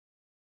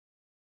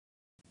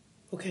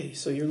Okay,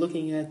 so you're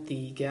looking at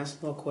the gas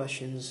law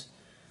questions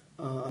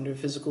under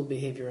physical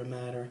behavior and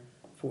matter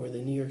for the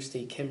New York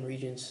State Chem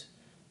Regents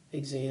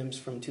exams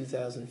from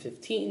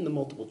 2015, the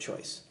multiple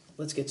choice.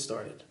 Let's get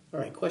started.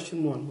 All right,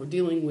 question one, we're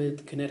dealing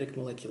with kinetic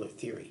molecular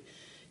theory.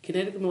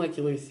 Kinetic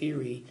molecular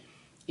theory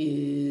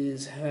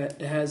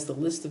has the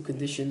list of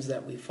conditions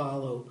that we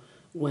follow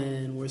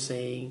when we're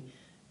saying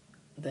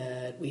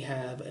that we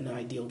have an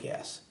ideal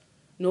gas.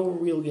 No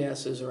real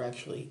gases are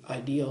actually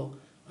ideal.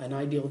 An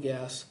ideal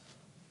gas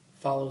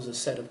follows a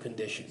set of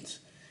conditions.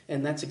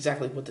 And that's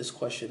exactly what this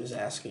question is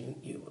asking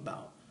you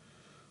about.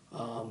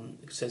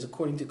 It says,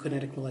 according to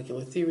kinetic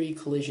molecular theory,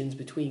 collisions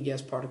between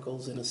gas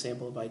particles in a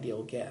sample of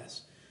ideal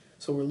gas.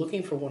 So we're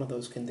looking for one of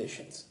those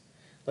conditions.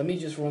 Let me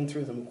just run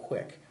through them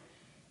quick.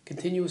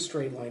 Continuous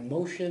straight line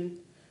motion,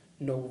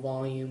 no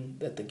volume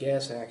that the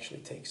gas actually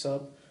takes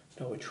up,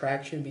 no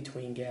attraction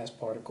between gas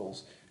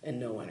particles, and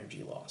no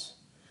energy loss.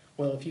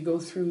 Well, if you go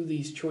through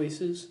these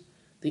choices,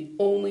 the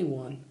only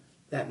one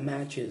that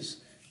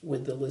matches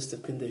with the list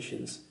of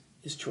conditions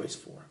is choice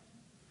 4.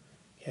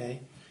 Okay?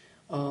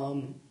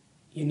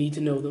 You need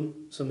to know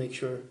them, so make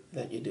sure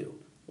that you do.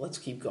 Let's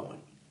keep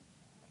going.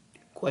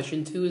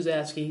 Question 2 is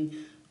asking,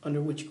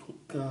 under which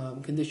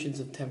conditions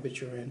of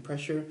temperature and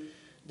pressure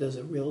does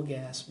a real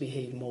gas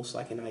behave most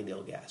like an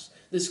ideal gas?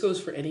 This goes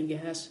for any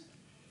gas.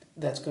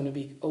 That's going to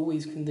be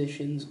always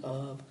conditions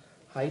of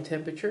high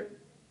temperature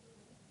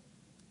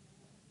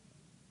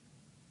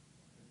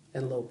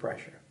and low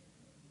pressure.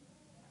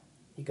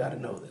 You got to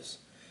know this.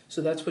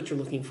 So that's what you're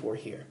looking for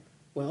here.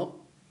 Well,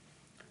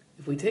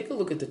 if we take a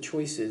look at the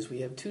choices,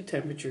 we have 2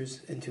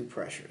 temperatures and 2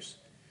 pressures.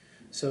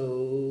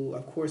 So,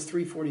 of course,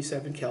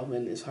 347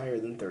 Kelvin is higher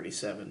than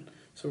 37.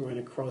 So we're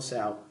going to cross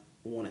out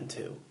 1 and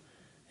 2.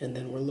 And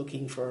then we're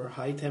looking for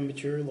high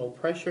temperature, low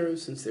pressure,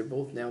 since they're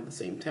both now the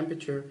same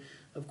temperature.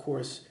 Of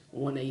course,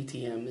 1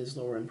 atm is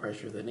lower in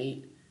pressure than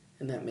 8,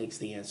 and that makes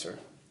the answer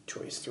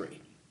choice 3.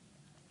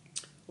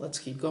 Let's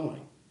keep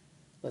going.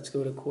 Let's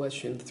go to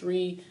question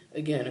 3.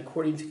 Again,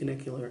 according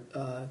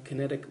to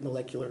kinetic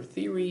molecular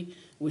theory,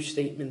 which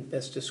statement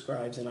best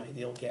describes an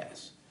ideal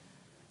gas?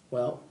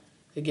 Well,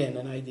 again,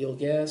 an ideal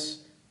gas,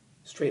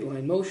 straight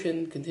line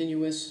motion,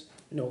 continuous,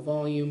 no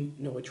volume,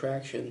 no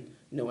attraction,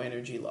 no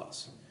energy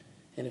loss.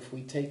 And if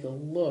we take a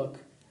look,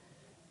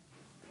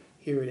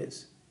 here it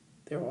is.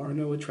 There are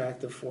no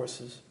attractive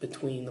forces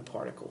between the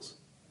particles,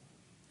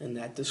 and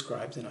that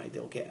describes an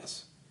ideal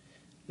gas.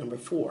 Number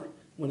 4.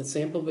 When a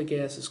sample of a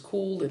gas is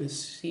cooled in a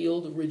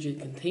sealed, rigid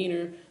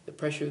container, the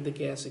pressure of the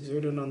gas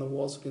exerted on the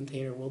walls of the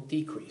container will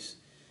decrease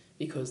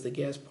because the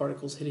gas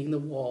particles hitting the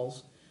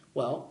walls,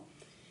 well,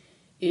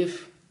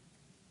 if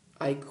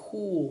I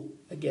cool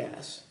a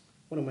gas,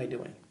 what am I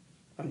doing?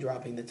 I'm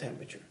dropping the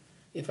temperature.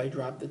 If I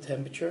drop the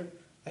temperature,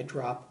 I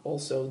drop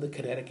also the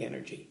kinetic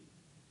energy.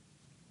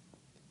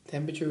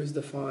 Temperature is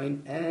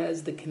defined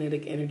as the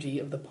kinetic energy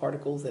of the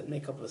particles that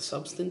make up a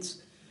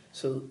substance.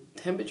 So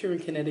temperature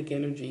and kinetic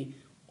energy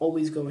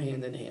always go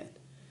hand in hand.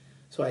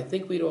 So I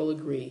think we'd all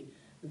agree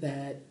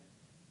that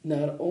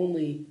not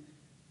only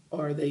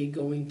are they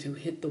going to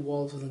hit the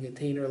walls of the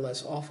container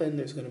less often,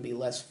 there's going to be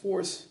less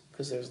force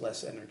because there's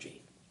less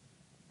energy.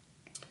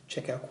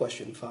 Check out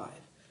question 5.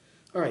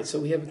 All right, so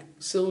we have a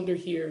cylinder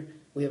here.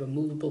 We have a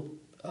movable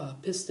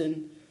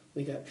piston.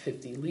 We got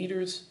 50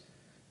 liters.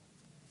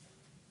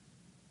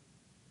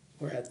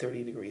 We're at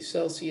 30 degrees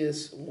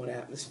Celsius, 1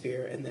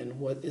 atmosphere, and then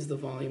what is the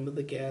volume of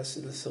the gas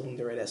in the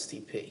cylinder at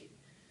STP?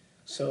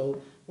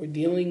 So we're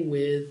dealing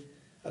with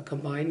a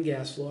combined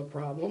gas law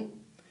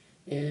problem,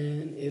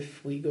 and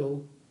if we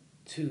go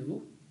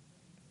to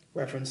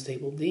reference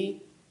table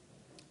D,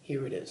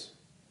 here it is,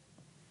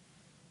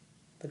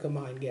 the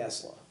combined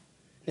gas law.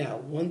 Now,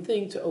 one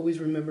thing to always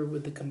remember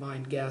with the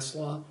combined gas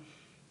law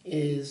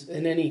is,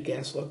 in any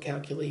gas law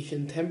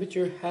calculation,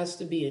 temperature has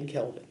to be in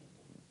Kelvin.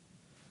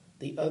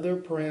 The other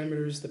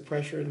parameters, the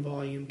pressure and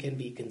volume, can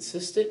be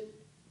consistent,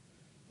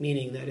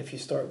 meaning that if you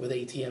start with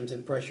atms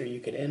and pressure, you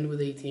can end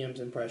with atms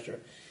and pressure.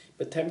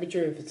 But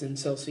temperature, if it's in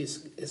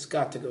Celsius, it's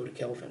got to go to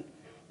Kelvin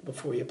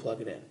before you plug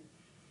it in.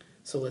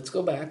 So let's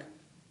go back.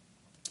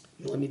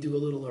 Let me do a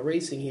little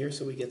erasing here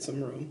so we get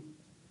some room.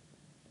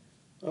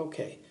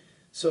 Okay,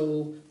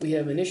 so we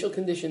have initial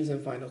conditions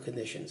and final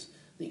conditions.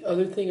 The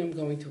other thing I'm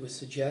going to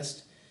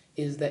suggest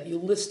is that you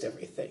list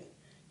everything.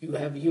 You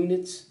have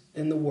units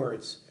and the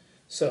words.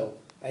 So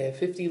I have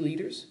 50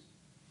 liters.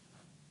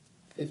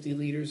 50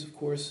 liters, of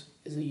course,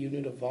 is a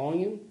unit of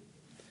volume.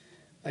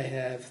 I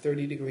have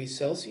 30 degrees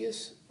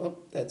Celsius. Oh,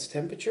 that's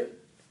temperature,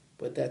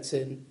 but that's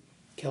in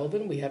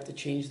Kelvin. We have to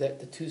change that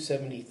to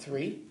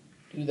 273.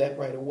 Do that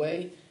right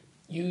away.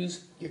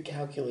 Use your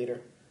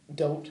calculator.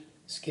 Don't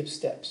skip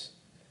steps.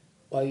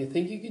 While you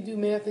think you can do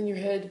math in your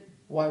head,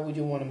 why would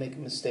you want to make a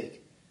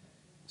mistake?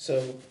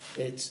 So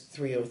it's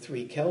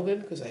 303 Kelvin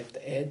because I have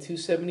to add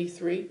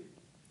 273.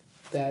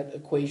 That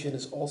equation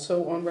is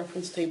also on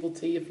reference table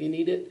T if you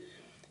need it.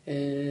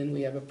 And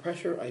we have a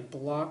pressure, I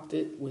blocked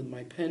it with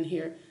my pen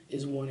here,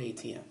 is 1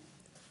 atm.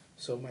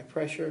 So my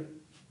pressure,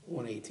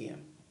 1 atm.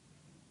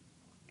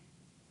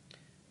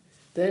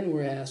 Then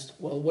we're asked,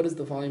 well, what is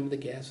the volume of the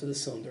gas of the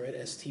cylinder at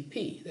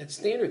STP? That's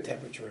standard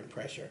temperature and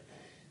pressure.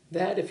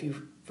 That, if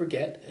you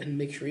forget, and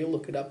make sure you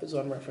look it up, is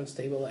on reference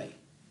table A.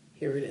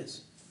 Here it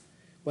is.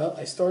 Well,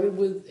 I started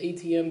with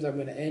ATMs. I'm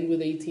going to end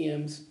with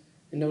ATMs.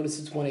 And notice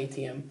it's 1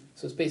 ATM,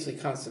 so it's basically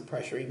constant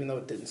pressure, even though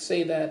it didn't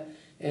say that.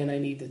 And I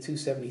need the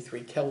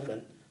 273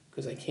 Kelvin,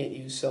 because I can't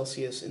use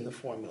Celsius in the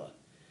formula.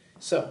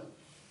 So,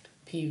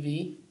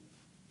 PV,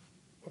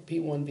 or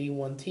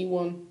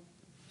P1V1T1,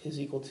 is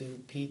equal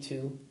to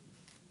P2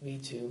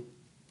 V2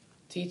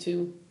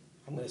 T2.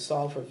 I'm going to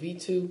solve for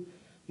V2.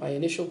 My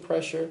initial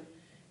pressure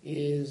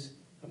is,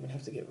 I'm going to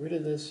have to get rid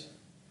of this,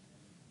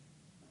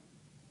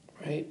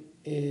 right,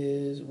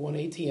 is 1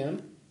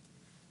 ATM.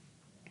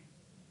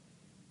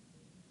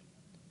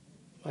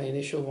 My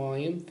initial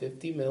volume,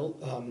 50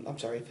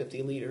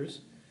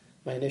 liters.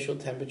 My initial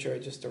temperature, I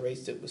just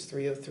erased it, was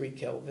 303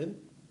 Kelvin.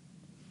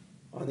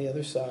 On the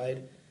other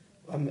side,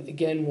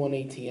 again 1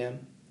 ATM.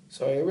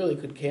 So I really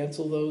could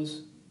cancel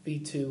those,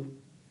 V2,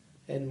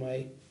 and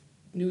my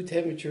new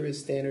temperature is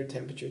standard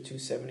temperature,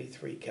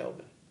 273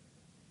 Kelvin.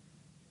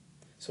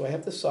 So I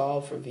have to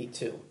solve for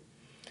V2.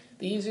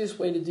 The easiest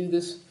way to do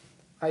this,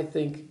 I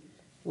think,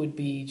 would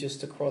be just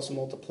to cross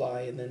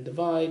multiply and then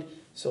divide.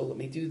 So let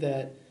me do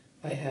that.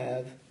 I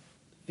have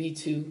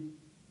V2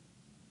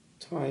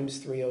 times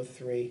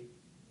 303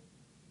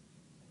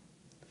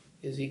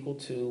 is equal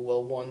to,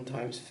 well, 1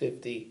 times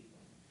 50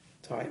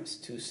 times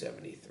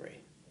 273.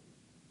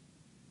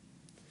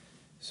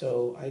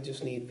 So I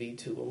just need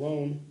V2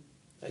 alone.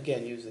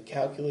 Again, use the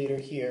calculator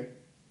here.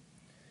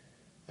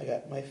 I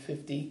got my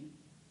 50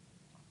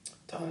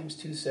 times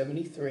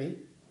 273,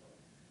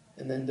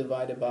 and then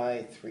divided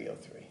by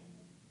 303.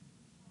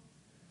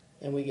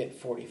 And we get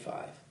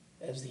 45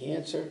 as the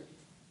answer,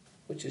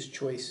 which is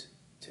choice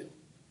 2.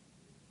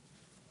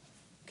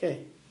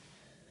 Okay,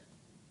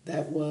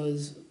 that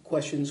was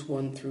questions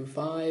 1 through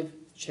 5.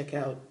 Check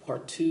out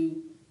part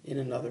 2 in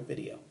another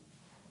video.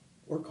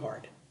 Work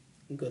hard,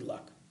 and good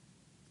luck.